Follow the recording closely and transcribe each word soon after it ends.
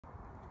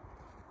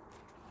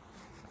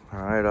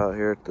Alright, out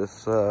here at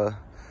this,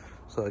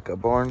 it's like a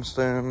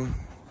barnstone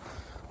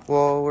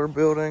wall we're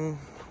building.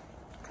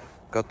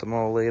 Got them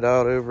all laid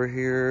out over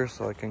here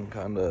so I can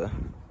kind of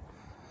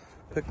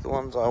pick the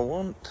ones I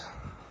want.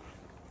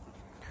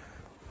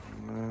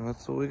 And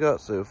that's what we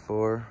got so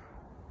far.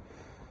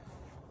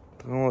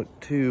 Don't look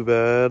too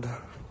bad.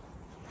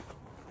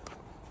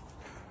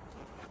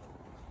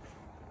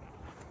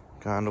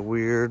 Kind of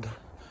weird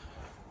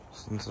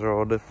since they're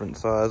all different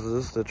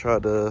sizes to try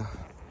to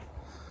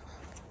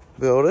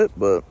build it,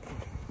 but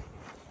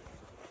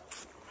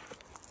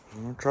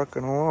we're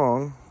trucking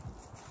along.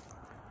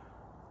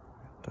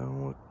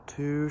 Don't look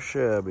too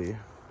shabby. A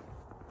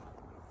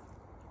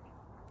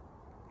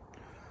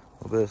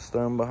little bit of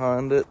stone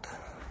behind it.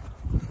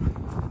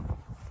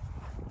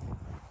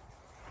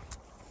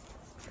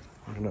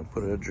 I'm gonna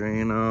put a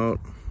drain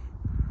out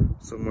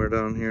somewhere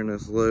down here in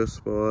this low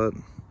spot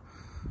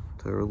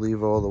to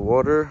relieve all the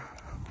water.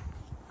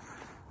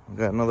 We've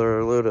got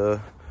another load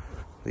of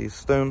these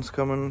stones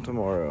coming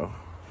tomorrow,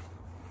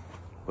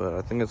 but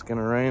I think it's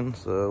gonna rain,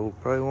 so we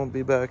probably won't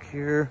be back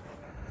here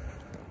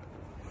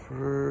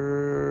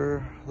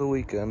for the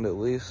weekend, at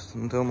least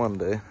until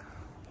Monday.